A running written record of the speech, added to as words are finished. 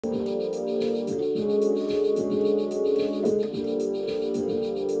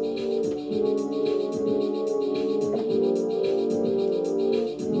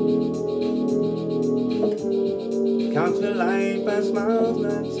a life by smiles,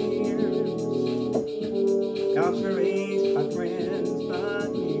 not tears. Counts for age, my friends,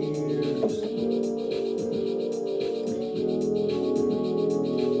 not years.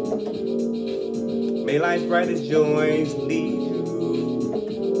 May life's brightest joys lead you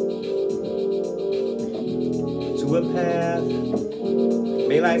to a path.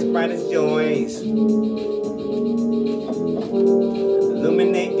 May life's brightest joys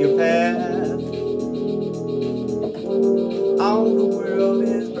illuminate your path. All the world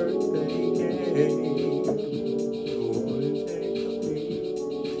is birthday cake. Won't take a peek,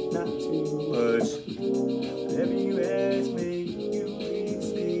 not too much. Whatever you ask, may you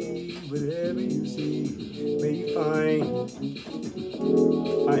receive. Whatever you see, may you find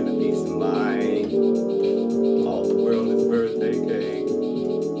a peace of mind. All the world is birthday cake.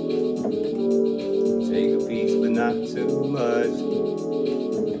 Take a piece, but not too much.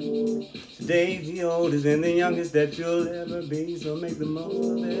 Today's the oldest and the youngest that you'll ever be, so make the most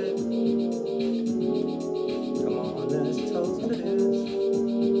of it. Come on, let's toast to this.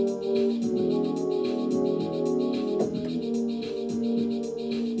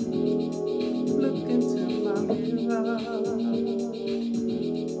 Look into my mirror,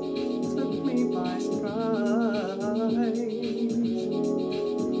 took me by surprise.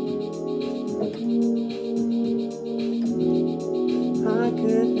 I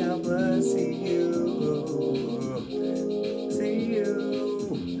can't help but see you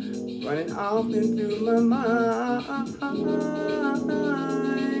running often through my mind.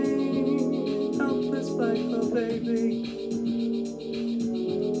 Helpless like a baby,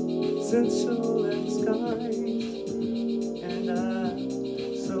 sensual in skies, and I'm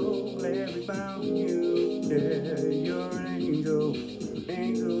so glad we found you. Yeah, you're an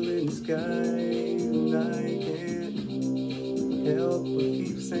angel in disguise, and I can't help but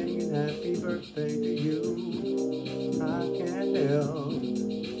keep singing happy birthday to you. I can't help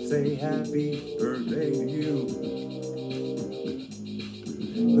say happy birthday to you.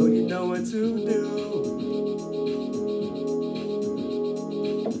 Though you know what to do.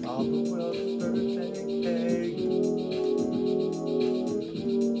 All the world is birthday cake.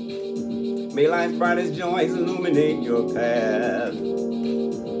 May life's brightest joys illuminate your path,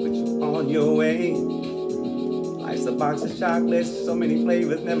 put you on your way. Life's a box of chocolates, so many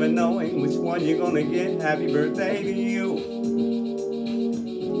flavors, never knowing which one you're gonna get. Happy birthday to you.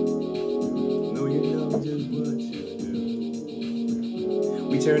 Know you know just what you do.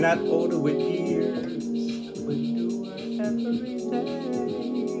 We turn out older with years, but newer every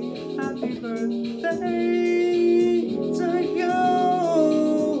day. Happy birthday to you.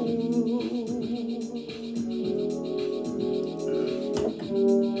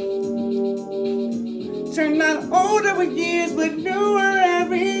 Turn out older with years, but newer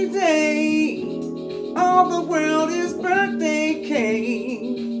every day. All the world is birthday cake.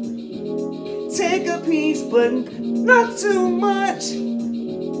 Take a piece, but not too much.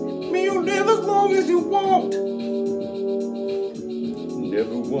 May you live as long as you want.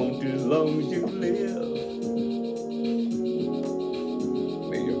 Never want as long as you live.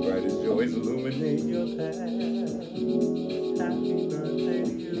 May your brightest joys illuminate your path. Happy birthday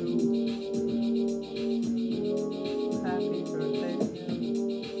to you. Happy birthday to you.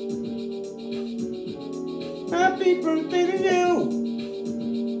 Happy birthday to you.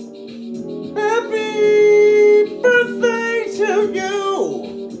 Happy birthday to you.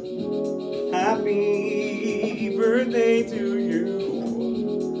 Happy birthday to you.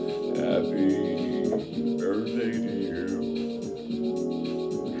 Happy birthday to you.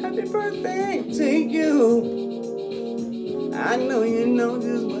 Happy birthday to you. I know you know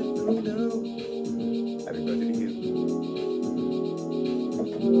just what to do. Happy birthday to you.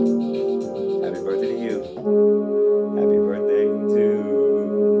 Happy birthday to you.